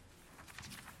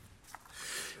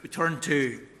turn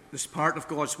to this part of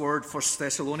God's Word, 1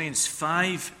 Thessalonians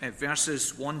 5,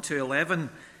 verses 1 to 11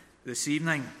 this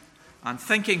evening, and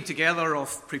thinking together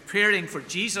of preparing for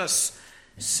Jesus'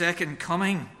 second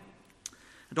coming.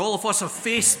 And all of us have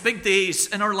faced big days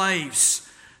in our lives.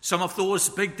 Some of those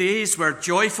big days were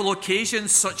joyful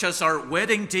occasions, such as our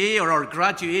wedding day or our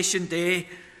graduation day,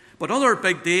 but other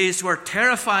big days were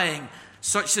terrifying,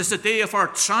 such as the day of our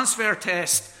transfer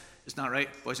test. Isn't that right,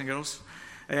 boys and girls?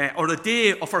 Or the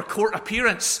day of our court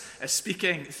appearance,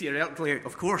 speaking theoretically,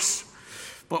 of course.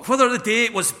 But whether the day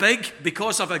was big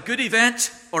because of a good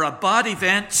event or a bad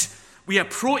event, we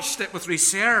approached it with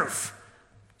reserve,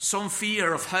 some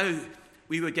fear of how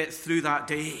we would get through that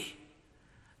day.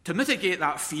 To mitigate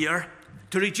that fear,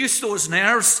 to reduce those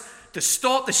nerves, to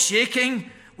stop the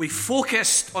shaking, we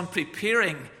focused on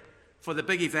preparing for the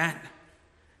big event.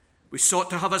 We sought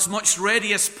to have as much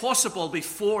ready as possible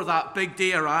before that big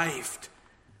day arrived.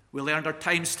 We learned our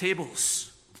times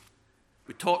tables.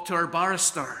 We talked to our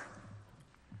barrister.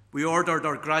 We ordered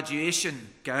our graduation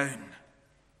gown.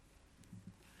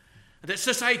 And it's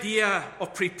this idea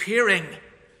of preparing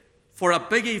for a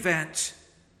big event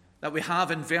that we have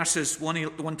in verses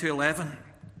 1 to 11.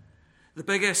 The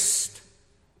biggest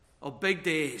of big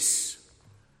days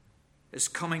is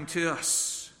coming to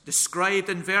us, described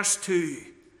in verse 2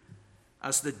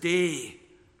 as the day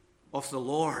of the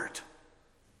Lord.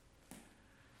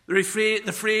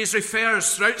 The phrase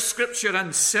refers throughout Scripture,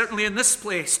 and certainly in this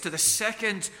place, to the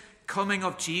second coming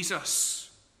of Jesus,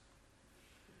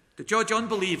 to judge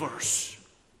unbelievers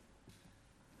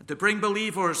and to bring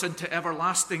believers into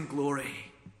everlasting glory.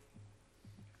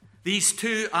 These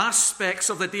two aspects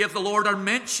of the day of the Lord are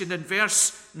mentioned in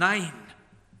verse 9: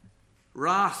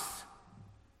 wrath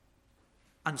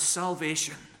and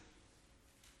salvation.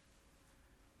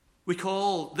 We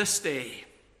call this day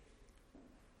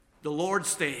the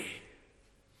Lord's Day.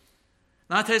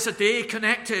 That is a day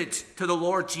connected to the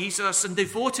Lord Jesus and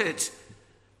devoted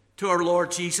to our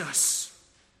Lord Jesus.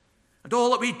 And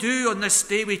all that we do on this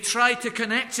day, we try to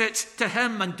connect it to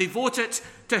Him and devote it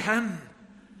to Him.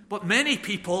 But many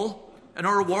people in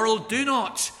our world do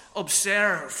not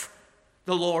observe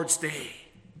the Lord's Day.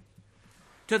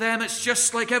 To them, it's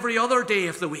just like every other day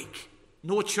of the week.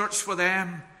 No church for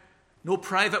them, no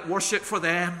private worship for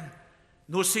them,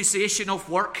 no cessation of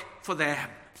work for them.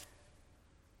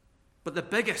 But the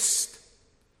biggest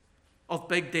of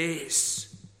big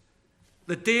days,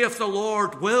 the day of the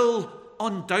Lord, will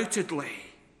undoubtedly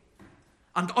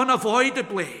and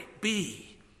unavoidably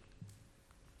be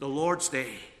the Lord's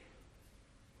Day.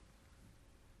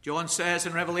 John says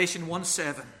in Revelation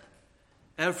 1:7,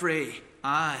 every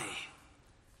eye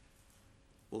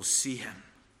will see Him.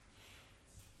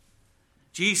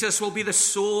 Jesus will be the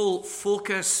sole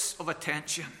focus of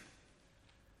attention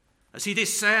as He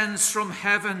descends from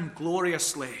heaven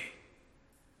gloriously,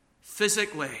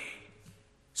 physically,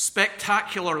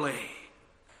 spectacularly,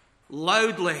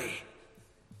 loudly,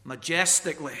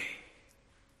 majestically.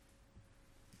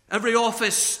 Every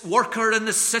office worker in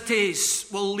the cities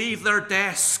will leave their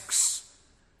desks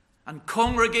and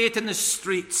congregate in the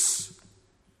streets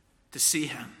to see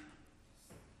Him.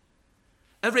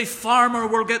 Every farmer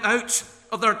will get out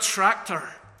of their tractor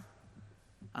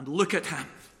and look at Him.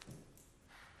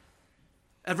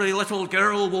 Every little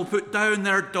girl will put down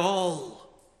their doll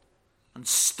and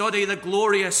study the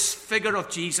glorious figure of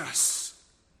Jesus.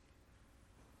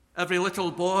 Every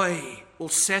little boy will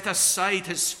set aside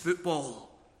his football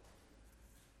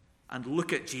and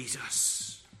look at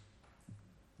Jesus.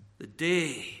 The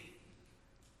day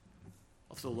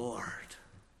of the Lord.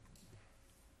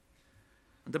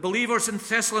 And the believers in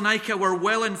Thessalonica were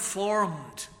well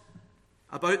informed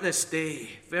about this day.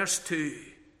 Verse 2,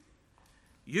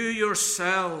 you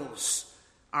yourselves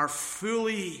are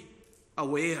fully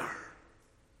aware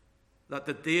that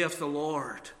the day of the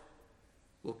Lord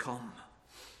will come.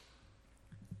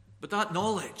 But that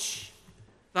knowledge,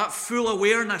 that full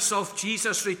awareness of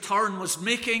Jesus' return was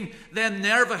making them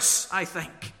nervous, I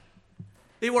think.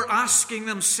 They were asking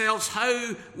themselves,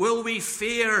 how will we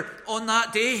fare on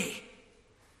that day?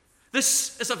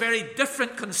 This is a very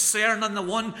different concern than the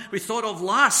one we thought of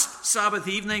last Sabbath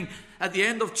evening at the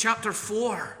end of chapter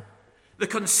 4. The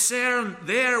concern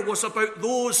there was about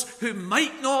those who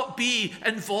might not be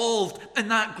involved in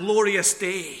that glorious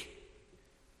day.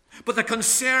 But the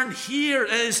concern here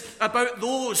is about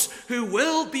those who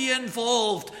will be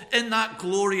involved in that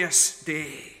glorious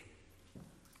day.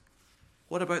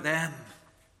 What about them?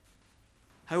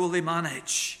 How will they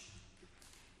manage?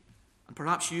 And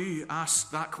perhaps you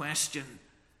ask that question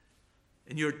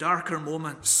in your darker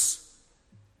moments,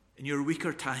 in your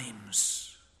weaker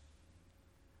times.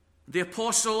 The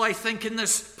apostle, I think, in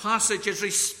this passage is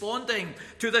responding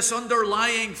to this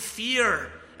underlying fear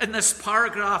in this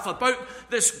paragraph about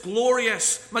this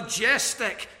glorious,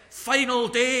 majestic, final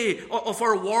day of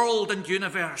our world and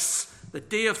universe, the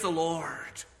day of the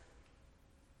Lord.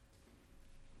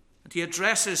 And he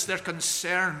addresses their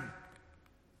concern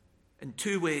in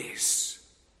two ways.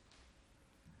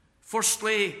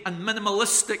 Firstly, and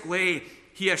minimalistic way,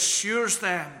 he assures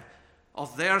them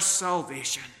of their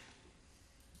salvation.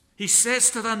 He says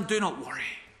to them, do not worry.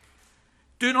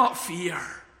 Do not fear.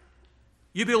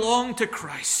 You belong to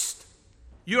Christ.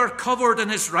 You are covered in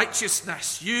his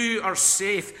righteousness. You are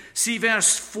safe. See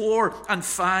verse 4 and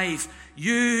 5.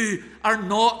 You are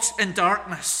not in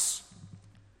darkness.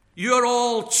 You are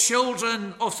all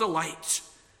children of the light,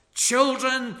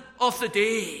 children of the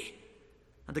day.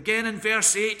 And again in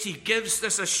verse 8, he gives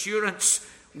this assurance: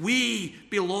 we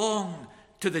belong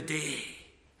to the day.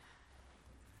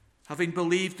 Having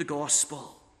believed the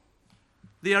gospel,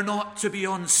 they are not to be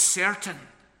uncertain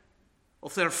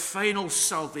of their final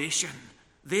salvation.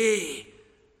 They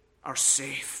are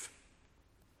safe.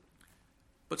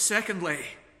 But secondly,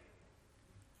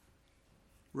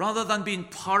 rather than being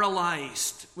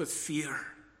paralyzed with fear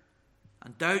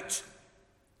and doubt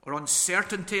or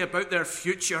uncertainty about their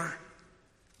future,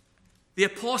 the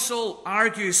apostle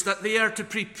argues that they are to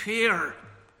prepare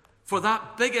for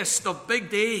that biggest of big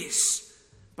days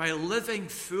by living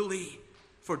fully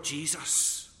for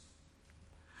Jesus.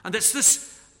 And it's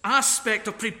this aspect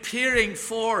of preparing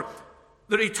for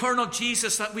the return of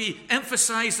Jesus that we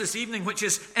emphasize this evening, which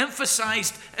is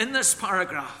emphasized in this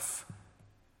paragraph.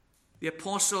 The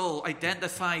apostle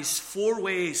identifies 4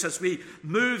 ways as we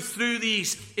move through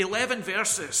these 11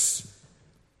 verses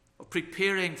of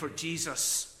preparing for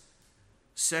Jesus'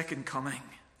 second coming.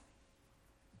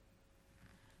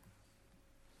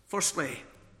 Firstly,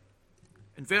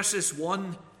 in verses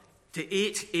 1 to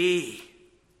 8a,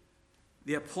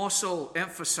 the apostle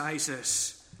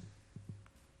emphasizes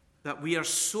that we are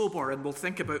sober, and we'll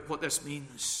think about what this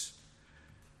means.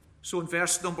 So in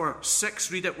verse number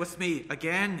 6, read it with me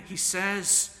again. He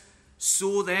says,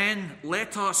 so then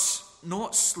let us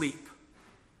not sleep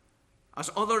as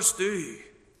others do,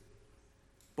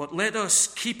 but let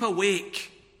us keep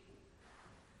awake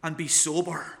and be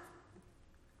sober.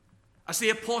 As the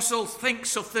apostle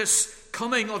thinks of this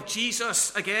coming of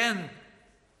Jesus again,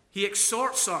 he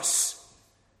exhorts us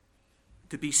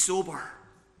to be sober.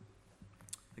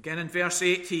 Again in verse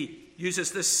 8, he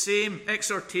uses this same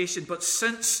exhortation, but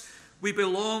since we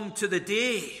belong to the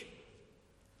day,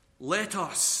 let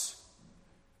us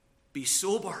be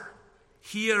sober.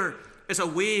 Here is a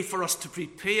way for us to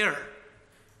prepare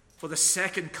for the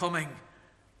second coming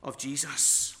of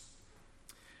Jesus.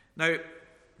 Now,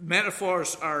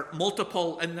 metaphors are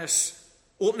multiple in this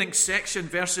opening section,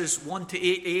 verses 1 to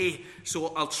 8a,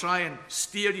 so I'll try and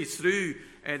steer you through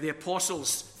the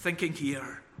apostle's thinking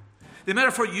here. The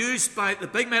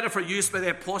big metaphor used by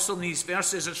the apostle in these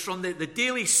verses is from the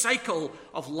daily cycle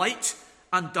of light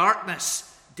and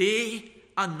darkness, day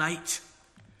and night.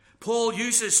 Paul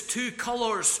uses 2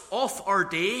 colours of our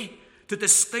day to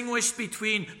distinguish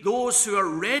between those who are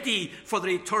ready for the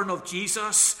return of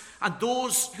Jesus and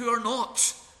those who are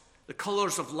not, the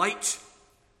colours of light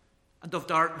and of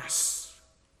darkness.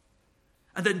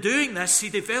 And in doing this, he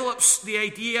develops the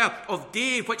idea of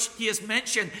day, which he has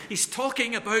mentioned. He's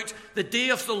talking about the day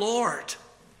of the Lord.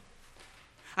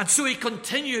 And so he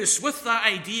continues with that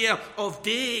idea of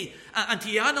day, and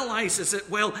he analyzes it.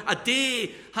 Well, a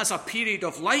day has a period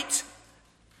of light,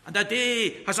 and a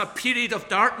day has a period of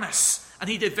darkness. And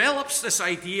he develops this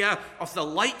idea of the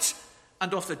light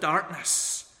and of the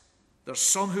darkness. There's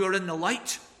some who are in the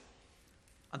light,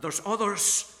 and there's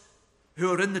others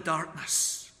who are in the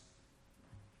darkness.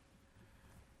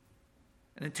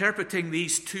 In interpreting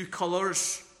these 2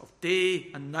 colours of day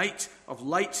and night, of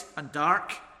light and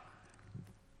dark,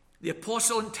 the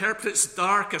apostle interprets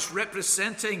dark as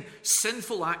representing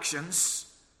sinful actions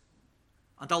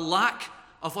and a lack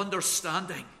of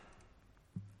understanding.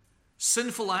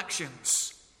 Sinful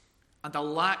actions and a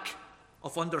lack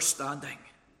of understanding.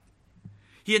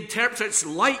 He interprets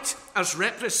light as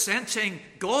representing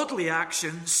godly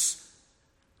actions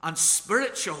and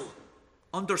spiritual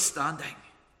understanding.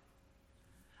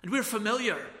 And we're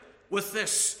familiar with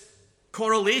this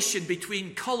correlation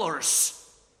between colours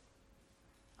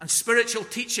and spiritual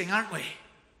teaching, aren't we?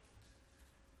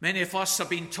 Many of us have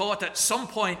been taught at some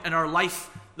point in our life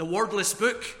the wordless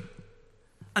book.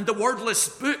 And the wordless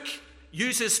book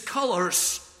uses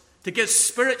colours to give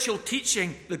spiritual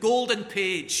teaching the golden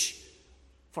page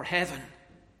for heaven,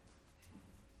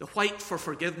 the white for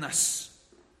forgiveness,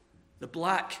 the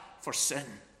black for sin.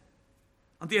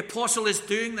 And the apostle is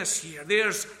doing this here.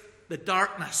 There's the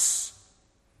darkness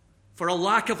for a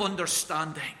lack of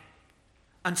understanding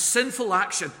and sinful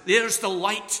action. There's the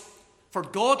light for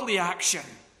godly action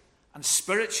and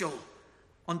spiritual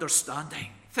understanding.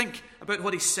 Think about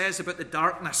what he says about the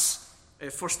darkness,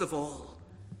 first of all.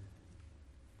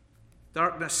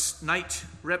 Darkness, night,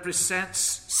 represents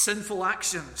sinful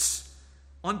actions,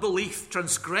 unbelief,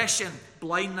 transgression,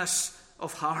 blindness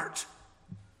of heart.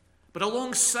 But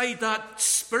alongside that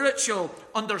spiritual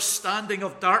understanding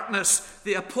of darkness,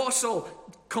 the apostle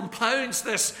compounds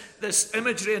this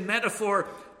imagery and metaphor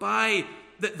by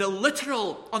the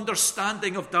literal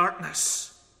understanding of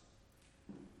darkness.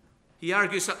 He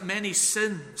argues that many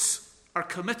sins are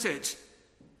committed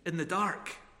in the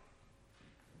dark.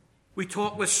 We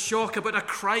talk with shock about a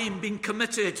crime being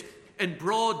committed in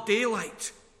broad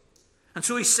daylight. And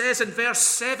so he says in verse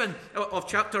 7 of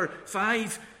chapter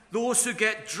 5, those who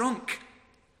get drunk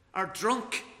are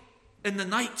drunk in the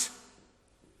night.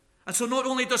 And so not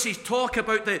only does he talk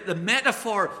about the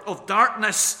metaphor of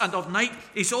darkness and of night,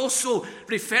 he's also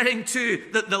referring to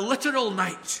the literal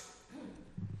night.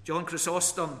 John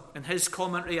Chrysostom in his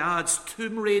commentary adds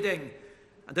tomb raiding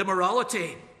and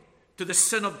immorality to the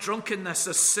sin of drunkenness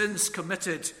as sins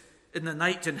committed in the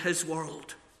night in his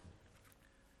world.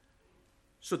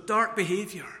 So dark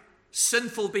behavior,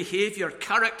 sinful behavior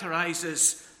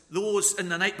characterizes those in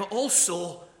the night, but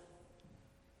also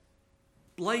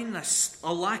blindness,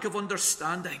 a lack of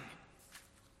understanding.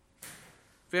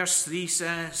 Verse 3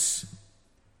 says,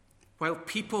 while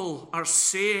people are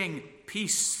saying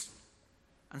peace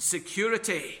and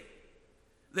security,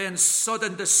 then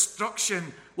sudden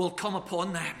destruction will come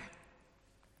upon them.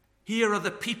 Here are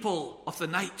the people of the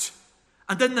night.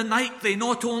 And in the night they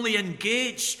not only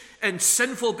engage in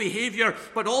sinful behavior,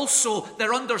 but also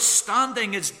their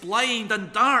understanding is blind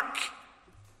and dark.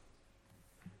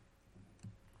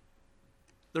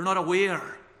 They're not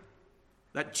aware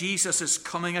that Jesus is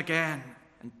coming again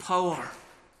in power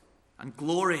and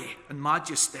glory and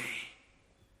majesty.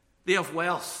 They have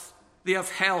wealth, they have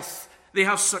health, they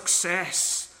have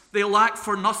success. They lack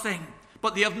for nothing,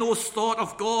 but they have no thought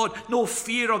of God, no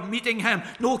fear of meeting him,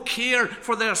 no care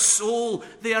for their soul.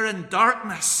 They are in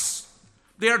darkness.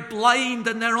 They are blind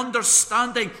in their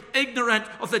understanding, ignorant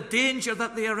of the danger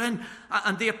that they are in.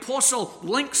 And the apostle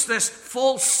links this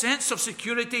false sense of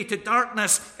security to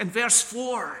darkness in verse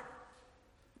 4.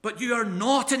 But you are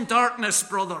not in darkness,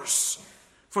 brothers,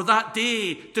 for that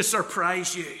day to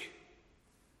surprise you.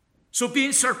 So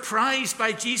being surprised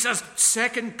by Jesus'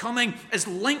 second coming is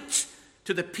linked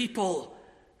to the people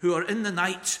who are in the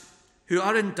night, who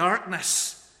are in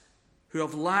darkness, who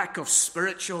have lack of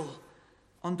spiritual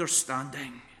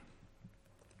understanding.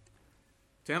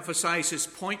 To emphasize his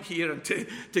point here and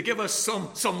to give us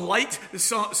some light,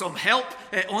 some help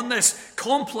on this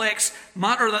complex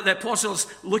matter that the apostle's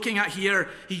looking at here,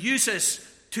 he uses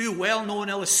two well-known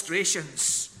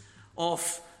illustrations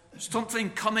of something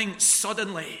coming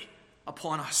suddenly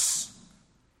upon us.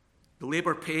 The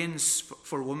labor pains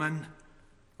for women,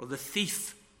 or the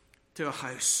thief to a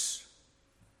house.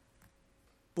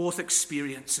 Both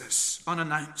experiences,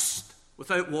 unannounced,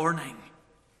 without warning.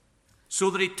 So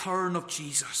the return of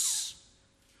Jesus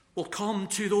will come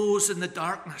to those in the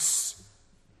darkness,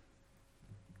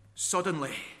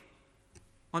 suddenly,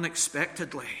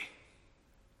 unexpectedly.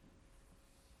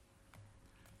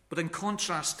 But in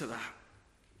contrast to that,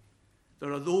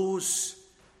 there are those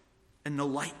in the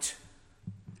light.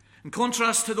 In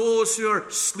contrast to those who are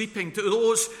sleeping, to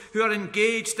those who are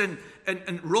engaged in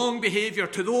wrong behavior,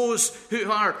 to those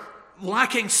who are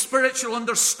lacking spiritual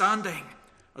understanding,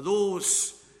 are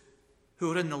those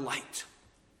who are in the light.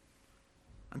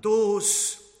 And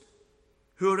those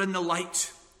who are in the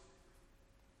light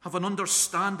have an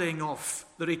understanding of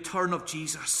the return of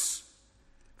Jesus.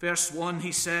 Verse 1,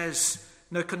 he says,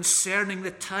 now concerning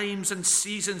the times and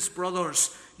seasons,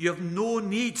 brothers, you have no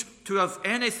need to have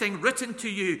anything written to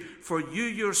you, for you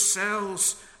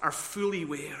yourselves are fully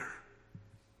aware.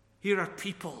 Here are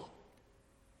people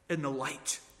in the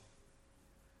light.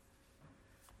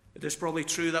 It is probably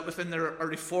true that within a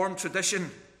Reformed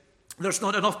tradition, there's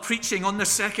not enough preaching on the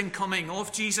second coming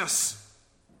of Jesus.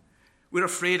 We're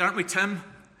afraid, aren't we, Tim,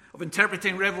 of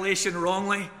interpreting Revelation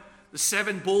wrongly. The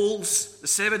 7 bowls, the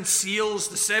 7 seals,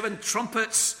 the 7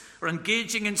 trumpets are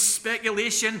engaging in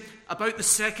speculation about the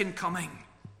second coming.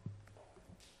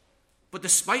 But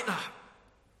despite that,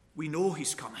 we know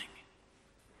he's coming.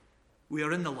 We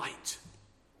are in the light.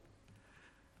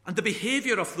 And the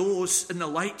behavior of those in the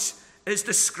light is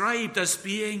described as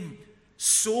being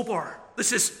sober.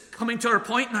 This is coming to our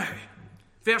point now.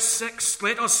 Verse 6,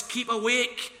 let us keep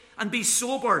awake and be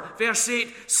sober. Verse 8,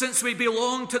 since we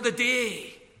belong to the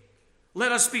day,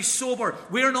 let us be sober.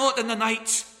 We're not in the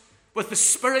night with the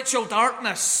spiritual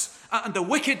darkness and the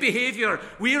wicked behavior.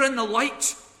 We're in the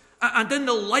light. And in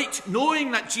the light,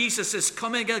 knowing that Jesus is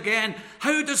coming again,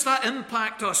 how does that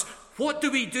impact us? What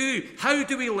do we do? How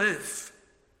do we live?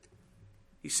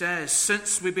 He says,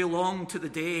 since we belong to the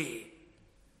day,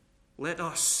 let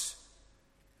us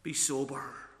be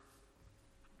sober.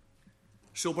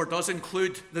 Sober does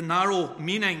include the narrow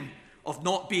meaning of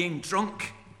not being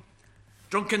drunk.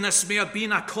 Drunkenness may have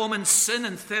been a common sin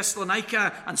in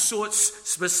Thessalonica, and so it's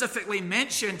specifically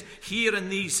mentioned here in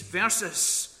these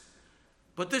verses.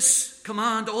 But this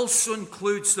command also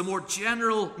includes the more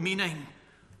general meaning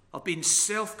of being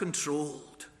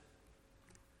self-controlled.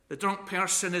 The drunk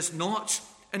person is not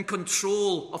in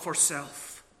control of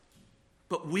herself,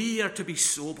 but we are to be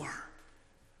sober.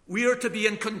 We are to be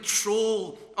in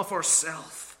control of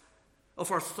ourselves,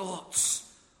 of our thoughts,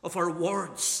 of our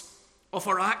words, of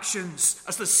our actions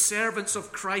as the servants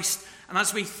of Christ. And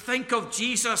as we think of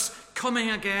Jesus coming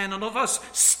again, and of us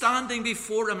standing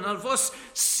before him, and of us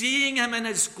seeing him in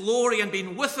his glory and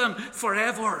being with him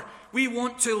forever, we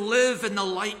want to live in the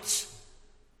light.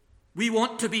 We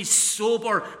want to be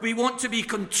sober. We want to be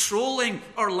controlling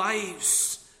our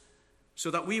lives so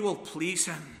that we will please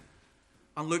him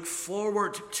and look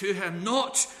forward to him,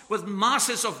 not with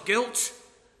masses of guilt,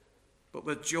 but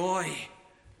with joy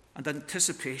and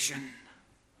anticipation.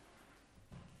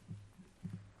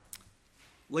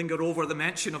 Linger over the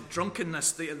mention of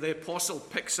drunkenness the apostle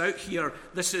picks out here.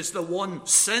 This is the one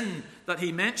sin that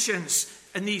he mentions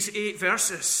in these 8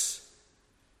 verses.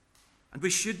 And we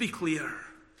should be clear,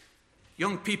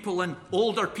 young people and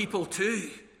older people too,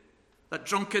 that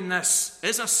drunkenness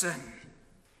is a sin.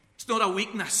 It's not a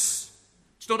weakness.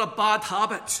 It's not a bad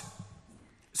habit.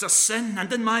 It's a sin.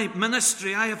 And in my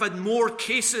ministry, I have had more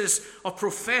cases of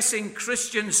professing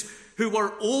Christians who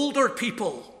were older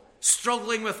people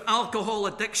struggling with alcohol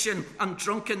addiction and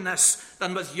drunkenness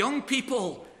than with young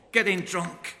people getting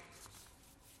drunk.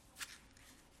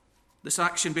 This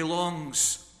action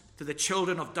belongs to the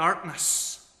children of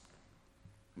darkness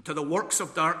and to the works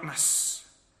of darkness.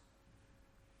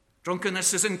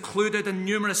 Drunkenness is included in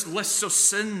numerous lists of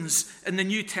sins in the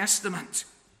New Testament.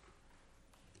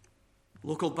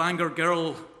 Local Bangor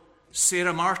girl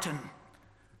Sarah Martin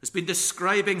has been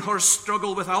describing her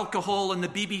struggle with alcohol on the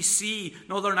BBC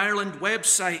Northern Ireland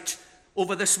website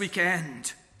over this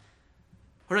weekend.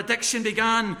 Her addiction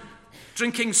began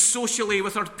drinking socially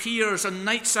with her peers on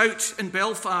nights out in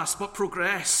Belfast, but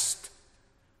progressed.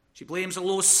 She blames a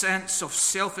low sense of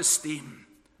self-esteem.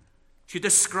 She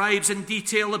describes in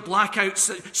detail the blackouts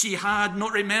that she had,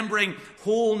 not remembering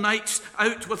whole nights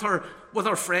out with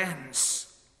her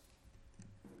friends.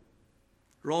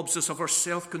 Robs us of our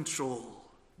self-control.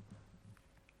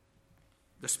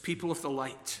 This people of the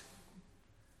light,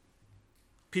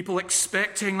 people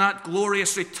expecting that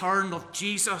glorious return of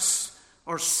Jesus,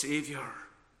 our Savior.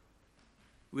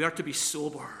 We are to be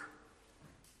sober,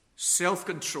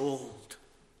 self-controlled,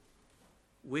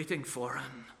 waiting for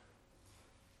him.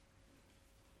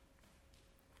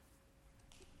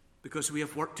 Because we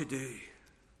have work to do,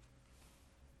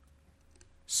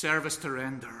 service to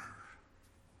render,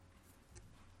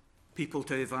 people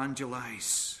to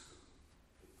evangelize,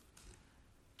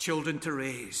 children to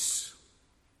raise,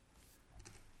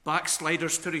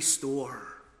 backsliders to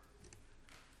restore,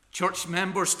 church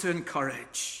members to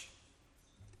encourage.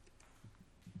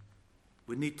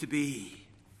 We need to be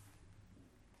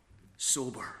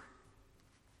sober.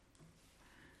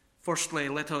 Firstly,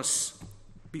 let us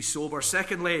be sober.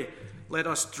 Secondly, let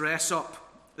us dress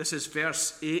up. This is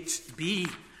verse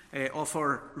 8b of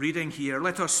our reading here.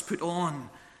 Let us put on,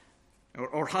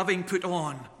 or having put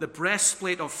on, the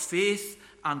breastplate of faith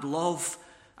and love,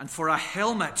 and for a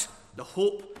helmet, the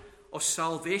hope of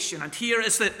salvation. And here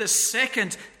is the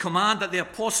second command that the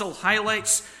apostle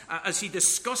highlights as he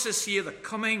discusses here the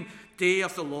coming day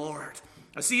of the Lord.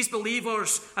 As these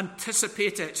believers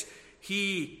anticipate it,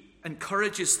 he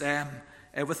encourages them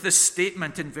with this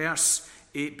statement in verse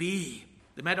 8b.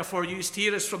 The metaphor used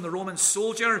here is from the Roman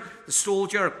soldier. The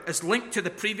soldier is linked to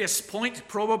the previous point,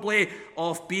 probably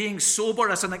of being sober,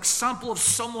 as an example of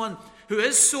someone who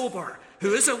is sober,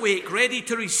 who is awake, ready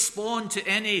to respond to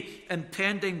any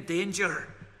impending danger.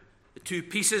 The 2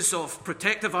 pieces of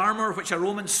protective armor which a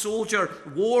Roman soldier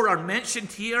wore are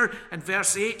mentioned here in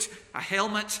verse 8, a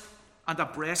helmet and a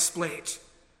breastplate.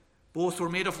 Both were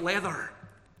made of leather,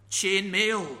 chain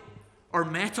mail, or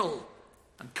metal,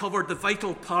 and covered the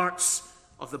vital parts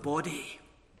of the body.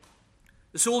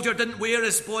 The soldier didn't wear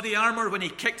his body armor when he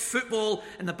kicked football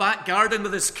in the back garden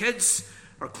with his kids.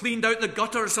 or cleaned out the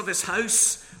gutters of his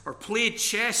house, or played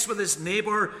chess with his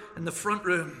neighbour in the front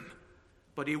room,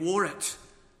 but he wore it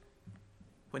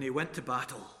when he went to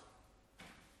battle.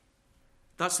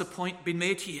 That's the point being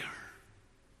made here.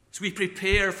 As we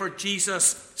prepare for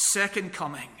Jesus' second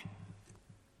coming,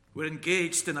 we're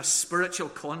engaged in a spiritual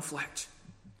conflict.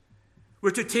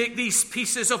 We're to take these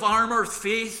pieces of armour,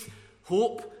 faith,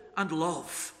 hope, and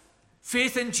love.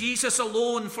 Faith in Jesus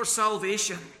alone for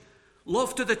salvation,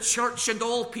 love to the church and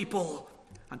all people,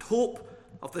 and hope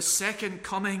of the second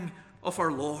coming of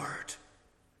our Lord.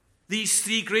 These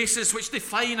three graces which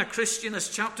define a Christian, as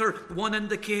chapter 1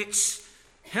 indicates,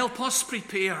 help us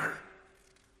prepare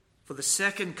for the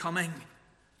second coming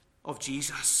of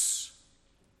Jesus.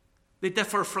 They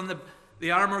differ from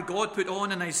the armour God put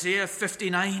on in Isaiah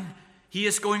 59. He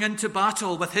is going into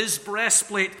battle with his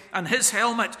breastplate and his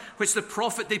helmet, which the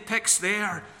prophet depicts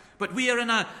there. But we are in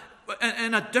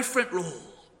a different role.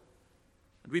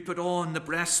 And we put on the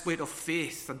breastplate of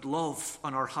faith and love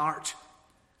on our heart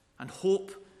and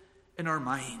hope in our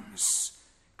minds.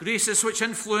 Graces which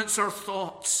influence our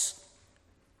thoughts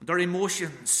and our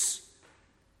emotions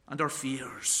and our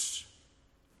fears.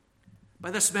 By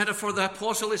this metaphor, the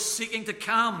apostle is seeking to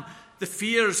calm the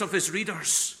fears of his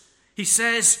readers. He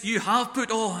says, you have put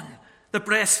on the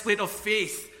breastplate of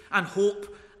faith and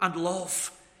hope and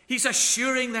love. He's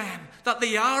assuring them that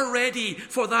they are ready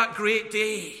for that great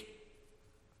day.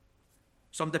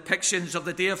 Some depictions of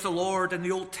the day of the Lord in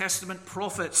the Old Testament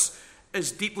prophets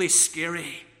is deeply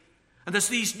scary. And as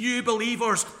these new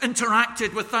believers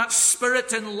interacted with that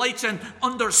Spirit-enlightened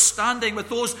understanding, with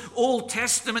those Old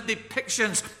Testament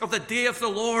depictions of the day of the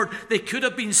Lord, they could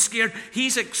have been scared.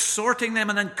 He's exhorting them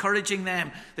and encouraging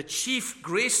them. The chief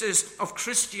graces of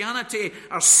Christianity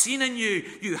are seen in you.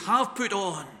 You have put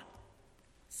on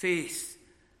faith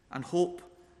and hope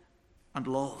and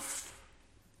love.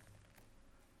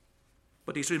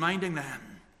 But he's reminding them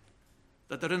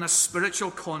that they're in a spiritual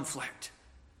conflict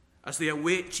as they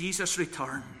await Jesus'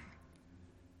 return.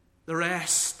 The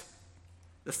rest,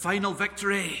 the final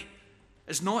victory,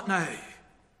 is not now,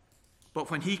 but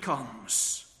when he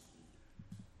comes.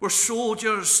 We're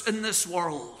soldiers in this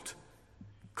world,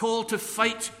 called to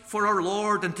fight for our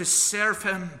Lord and to serve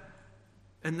him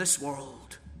in this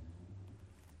world.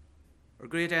 Our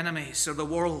great enemies are the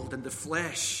world and the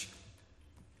flesh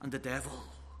and the devil.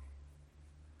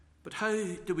 But how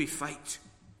do we fight?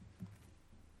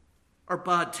 Our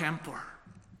bad temper,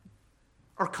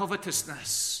 our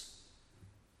covetousness,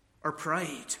 our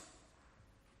pride,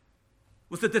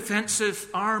 with the defensive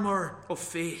armour of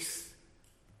faith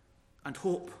and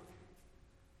hope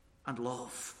and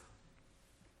love.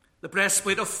 The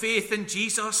breastplate of faith in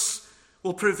Jesus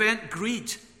will prevent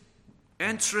greed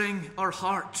entering our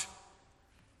heart,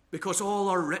 because all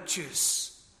our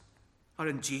riches are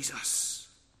in Jesus.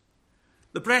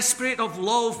 The breastplate of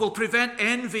love will prevent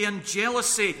envy and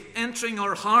jealousy entering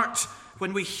our heart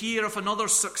when we hear of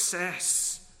another's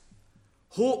success.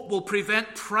 Hope will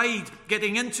prevent pride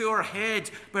getting into our head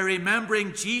by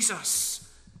remembering Jesus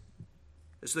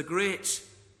as the great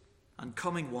and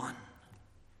coming one.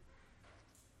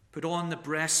 Put on the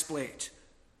breastplate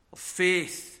of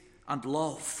faith and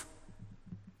love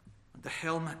and the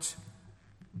helmet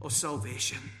of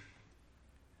salvation.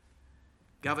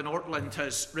 Gavin Ortlund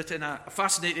has written a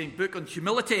fascinating book on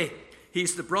humility.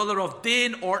 He's the brother of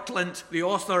Dane Ortlund, the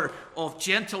author of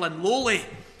Gentle and Lowly.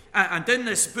 And in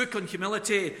this book on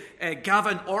humility,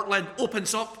 Gavin Ortlund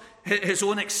opens up his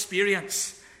own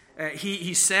experience.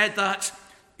 He said that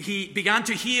he began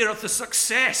to hear of the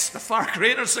success, the far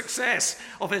greater success,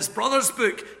 of his brother's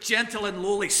book, Gentle and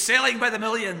Lowly, selling by the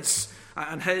millions.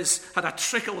 And his had a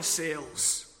trickle of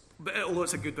sales, although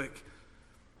it's a good book.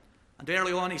 And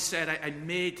early on he said, I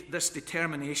made this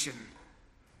determination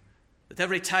that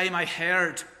every time I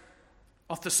heard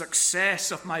of the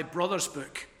success of my brother's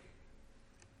book,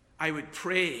 I would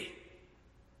pray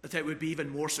that it would be even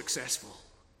more successful.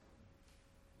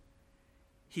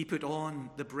 He put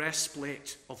on the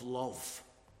breastplate of love,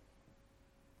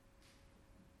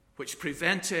 which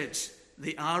prevented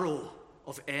the arrow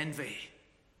of envy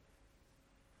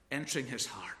entering his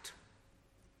heart.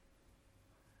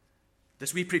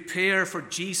 As we prepare for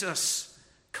Jesus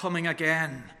coming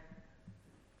again,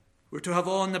 we're to have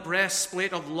on the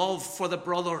breastplate of love for the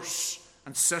brothers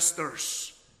and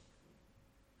sisters,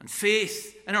 and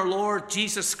faith in our Lord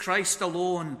Jesus Christ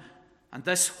alone, and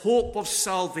this hope of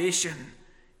salvation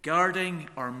guarding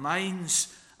our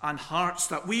minds and hearts,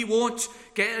 that we won't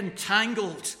get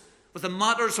entangled with the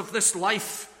matters of this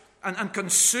life and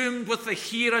consumed with the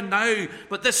here and now,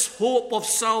 but this hope of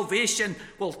salvation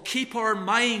will keep our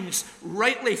minds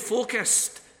rightly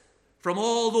focused from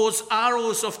all those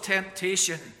arrows of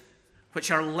temptation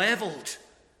which are leveled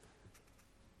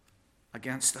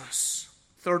against us.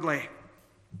 Thirdly,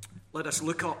 let us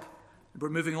look up. We're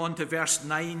moving on to verse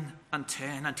 9 and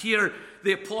 10. And here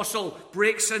the apostle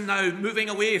breaks in now, moving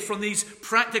away from these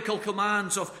practical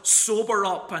commands of sober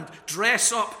up and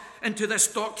dress up into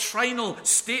this doctrinal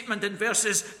statement in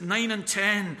verses 9 and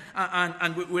 10.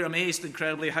 And we're amazed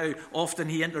incredibly how often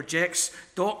he interjects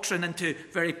doctrine into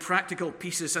very practical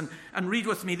pieces. And read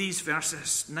with me these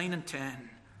verses, 9 and 10.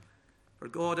 For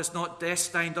God has not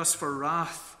destined us for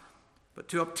wrath, but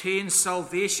to obtain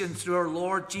salvation through our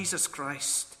Lord Jesus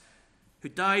Christ, who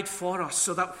died for us,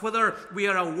 so that whether we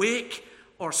are awake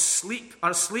or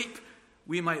asleep,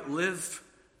 we might live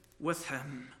with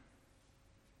him.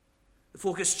 The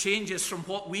focus changes from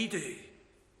what we do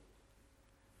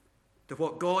to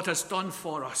what God has done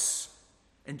for us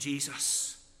in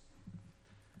Jesus.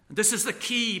 And this is the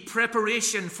key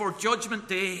preparation for Judgment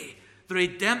Day, the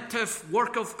redemptive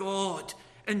work of God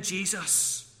in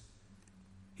Jesus.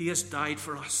 He has died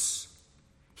for us.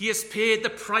 He has paid the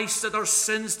price that our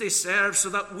sins deserve so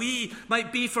that we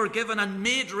might be forgiven and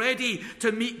made ready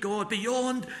to meet God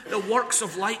beyond the works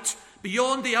of light,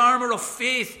 beyond the armor of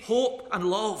faith, hope, and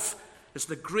love. Is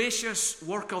the gracious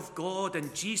work of God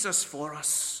in Jesus for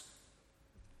us.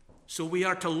 So we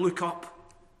are to look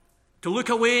up, to look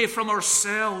away from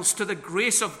ourselves to the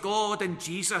grace of God in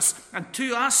Jesus. And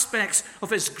two aspects of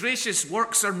his gracious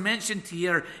works are mentioned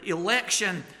here: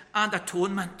 election and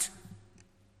atonement.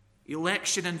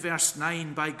 Election in verse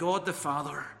 9, by God the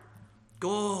Father.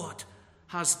 God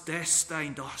has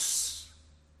destined us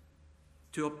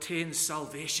to obtain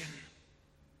salvation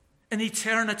in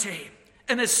eternity,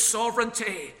 in his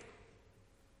sovereignty,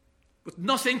 with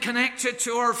nothing connected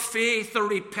to our faith or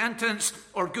repentance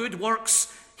or good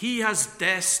works. He has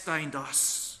destined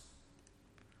us.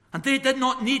 And they did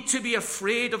not need to be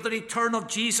afraid of the return of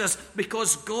Jesus,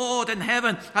 because God in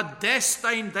heaven had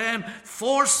destined them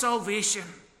for salvation.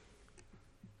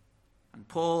 And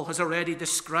Paul has already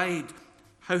described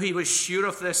how he was sure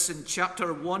of this in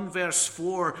chapter 1, verse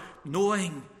 4,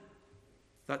 knowing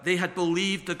that they had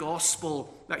believed the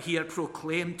gospel that he had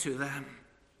proclaimed to them.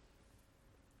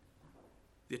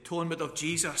 The atonement of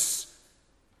Jesus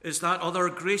is that other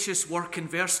gracious work in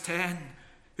verse 10,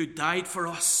 who died for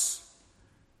us.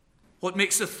 What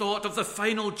makes the thought of the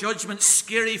final judgment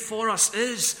scary for us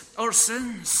is our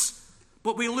sins.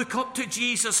 But we look up to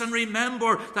Jesus and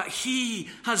remember that he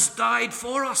has died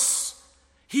for us.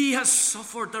 He has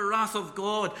suffered the wrath of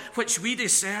God, which we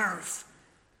deserve.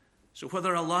 So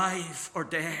whether alive or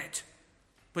dead,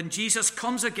 when Jesus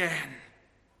comes again,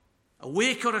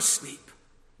 awake or asleep,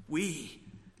 we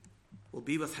will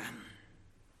be with him.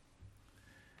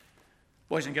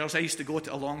 Boys and girls, I used to go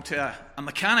along to a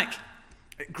mechanic,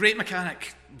 a great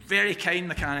mechanic, very kind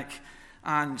mechanic,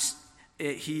 and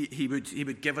he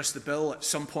would give us the bill at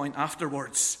some point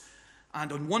afterwards.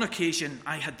 And on one occasion,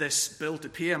 I had this bill to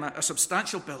pay him, a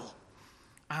substantial bill.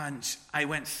 And I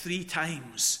went 3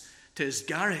 times to his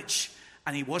garage,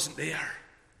 and he wasn't there.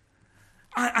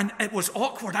 And it was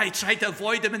awkward. I tried to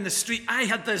avoid him in the street. I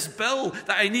had this bill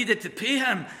that I needed to pay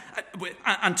him,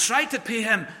 and tried to pay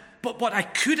him, but I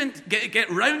couldn't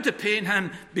get round to paying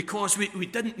him because we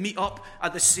didn't meet up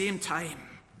at the same time.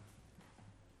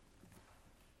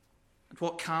 And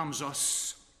what calms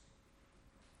us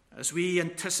as we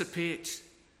anticipate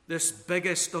this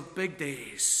biggest of big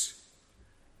days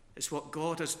is what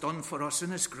God has done for us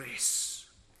in his grace.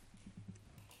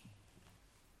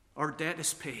 Our debt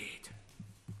is paid,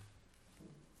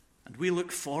 and we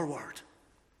look forward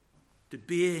to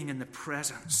being in the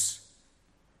presence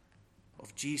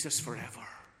of Jesus forever.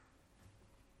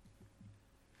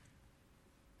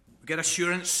 We get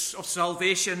assurance of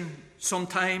salvation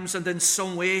sometimes and in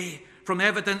some way from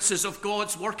evidences of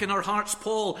God's work in our hearts.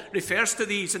 Paul refers to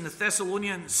these in the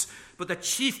Thessalonians. But the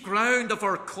chief ground of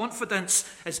our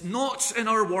confidence is not in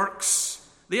our works.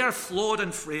 They are flawed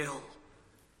and frail.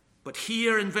 But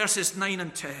here in verses 9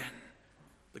 and 10,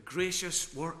 the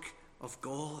gracious work of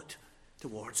God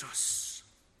towards us.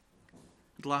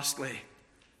 And lastly,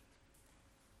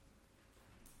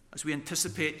 as we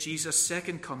anticipate Jesus'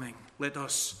 second coming, let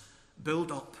us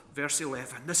build up. Verse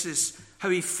 11. This is how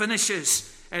he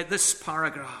finishes this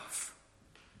paragraph.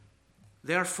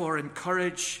 Therefore,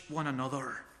 encourage one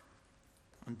another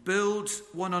and build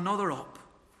one another up,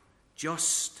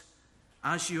 just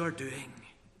as you are doing.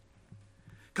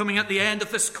 Coming at the end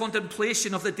of this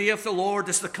contemplation of the day of the Lord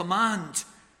is the command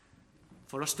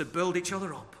for us to build each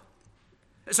other up.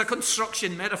 It's a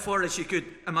construction metaphor, as you could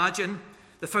imagine.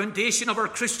 The foundation of our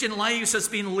Christian lives has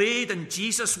been laid in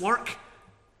Jesus' work,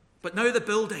 but now the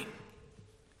building.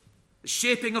 The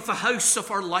shaping of the house of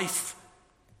our life,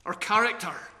 our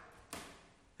character,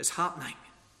 is happening.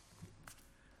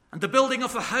 And the building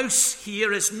of the house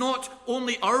here is not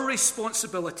only our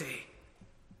responsibility,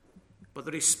 but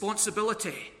the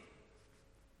responsibility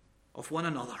of one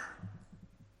another.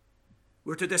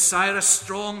 We're to desire a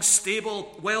strong,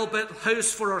 stable, well-built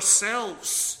house for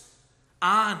ourselves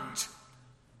and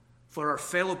for our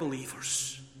fellow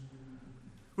believers.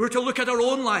 We're to look at our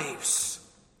own lives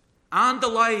and the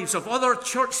lives of other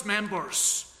church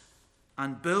members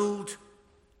and build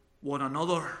one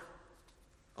another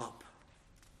up.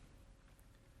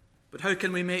 But how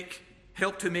can we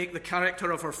help to make the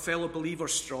character of our fellow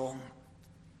believers strong?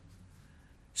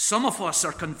 Some of us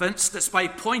are convinced it's by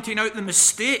pointing out the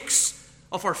mistakes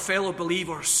of our fellow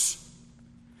believers.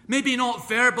 Maybe not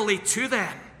verbally to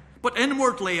them, but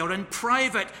inwardly or in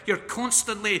private, you're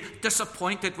constantly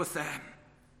disappointed with them.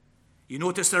 You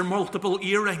notice their multiple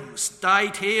earrings,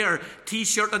 dyed hair,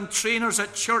 t-shirt and trainers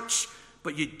at church,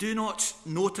 but you do not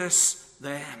notice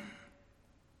them.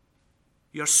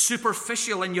 You're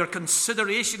superficial in your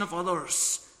consideration of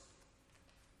others.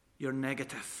 You're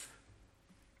negative.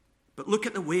 But look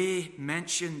at the way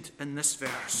mentioned in this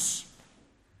verse.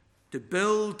 To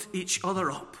build each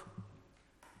other up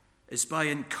is by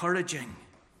encouraging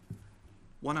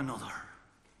one another.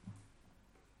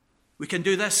 We can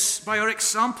do this by our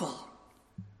example.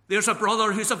 There's a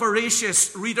brother who's a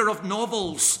voracious reader of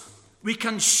novels. We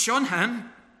can shun him,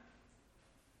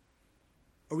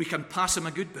 or we can pass him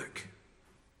a good book.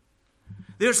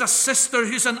 There's a sister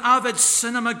who's an avid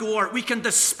cinema goer. We can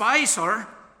despise her,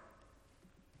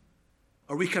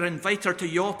 or we can invite her to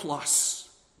Yaw Plus.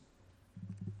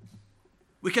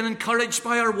 We can encourage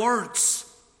by our words.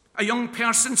 A young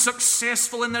person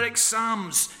successful in their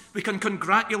exams, we can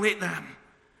congratulate them.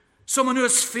 Someone who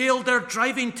has failed their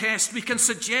driving test, we can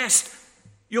suggest,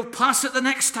 you'll pass it the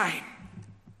next time.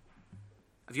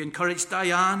 Have you encouraged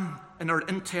Diane in her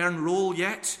intern role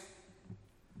yet?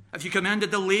 Have you commended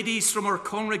the ladies from our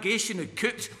congregation who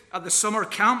cooked at the summer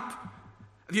camp?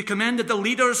 Have you commended the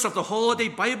leaders of the Holiday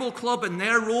Bible Club in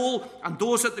their role and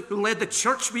those who led the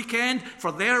church weekend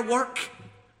for their work?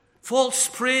 False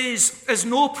praise is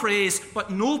no praise, but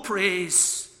no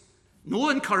praise, no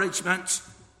encouragement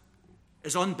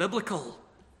is unbiblical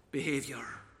behavior.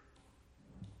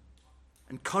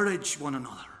 Encourage one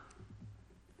another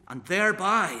and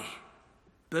thereby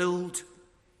build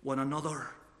one another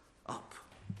up.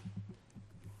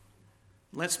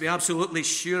 Let's be absolutely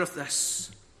sure of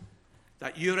this,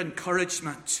 that your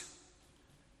encouragement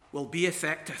will be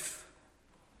effective.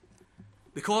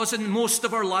 Because in most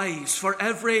of our lives, for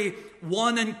every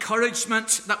one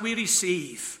encouragement that we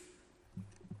receive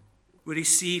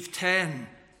 10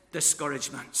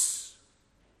 discouragements.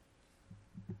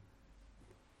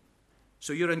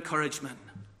 So your encouragement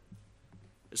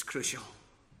is crucial.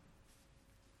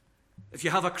 If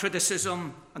you have a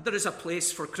criticism, and there is a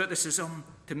place for criticism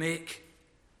to make,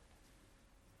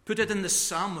 put it in the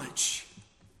sandwich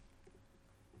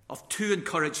of 2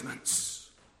 encouragements.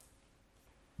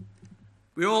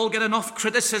 We all get enough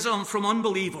criticism from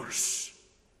unbelievers.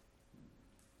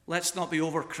 Let's not be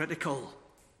overcritical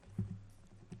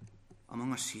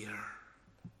among us here.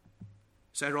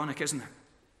 It's ironic, isn't it?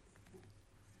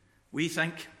 We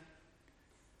think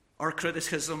our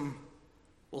criticism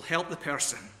will help the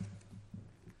person,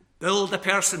 build the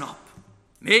person up,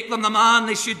 make them the man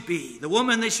they should be, the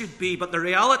woman they should be, but the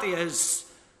reality is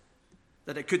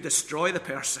that it could destroy the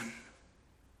person.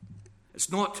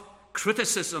 It's not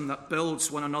criticism that builds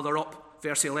one another up,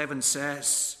 verse 11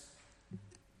 says,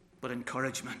 but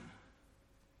encouragement.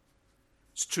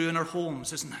 It's true in our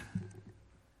homes, isn't it?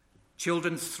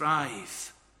 Children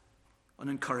thrive on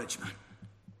encouragement.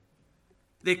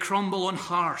 They crumble on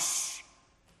harsh,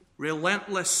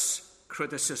 relentless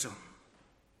criticism.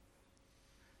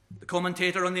 The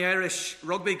commentator on the Irish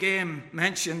rugby game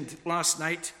mentioned last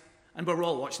night, and we were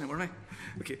all watching it, weren't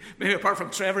we? Okay, maybe apart from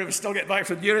Trevor, he was still getting back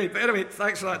from Newry. But anyway,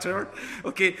 thanks for that, Trevor.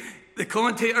 Okay, the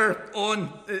commentator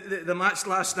on the match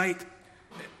last night,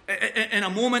 in a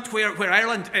moment where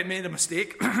Ireland made a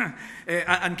mistake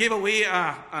and gave away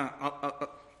a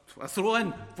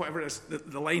throw-in, whatever it is,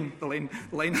 the line,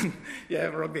 yeah,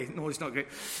 rugby. No, it's not great.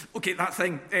 Okay, that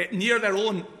thing near their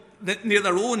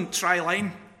own try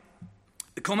line.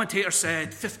 The commentator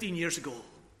said 15 years ago,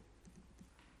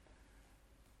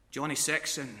 Johnny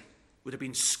Sexton would have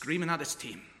been screaming at his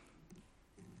team.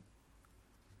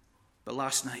 But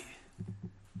last night,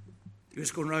 he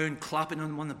was going around clapping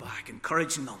them on the back,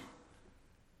 encouraging them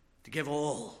to give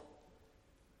all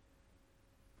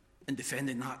in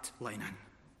defending that line in.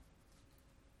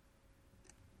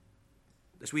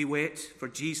 As we wait for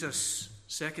Jesus'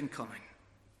 second coming.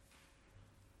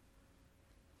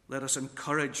 Let us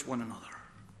encourage one another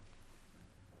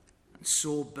and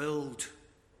so build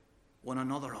one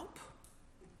another up,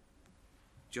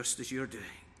 just as you're doing.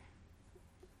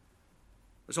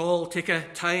 Let's all take a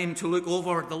time to look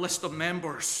over the list of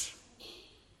members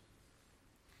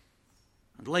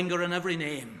and linger on every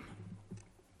name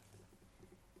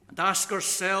and ask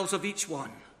ourselves of each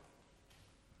one,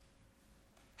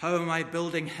 how am I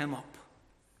building him up?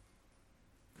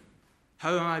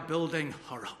 How am I building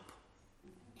her up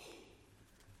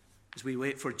as we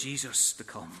wait for Jesus to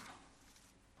come?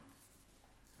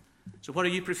 So what are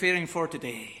you preparing for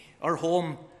today? Our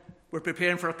home, we're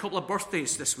preparing for a couple of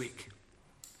birthdays this week.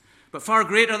 But far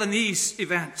greater than these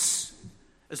events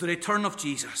is the return of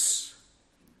Jesus.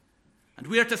 And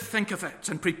we are to think of it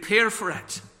and prepare for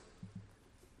it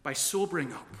by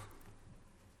sobering up,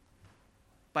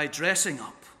 by dressing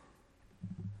up,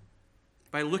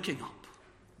 by looking up,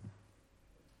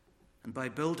 and by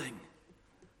building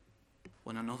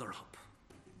one another up.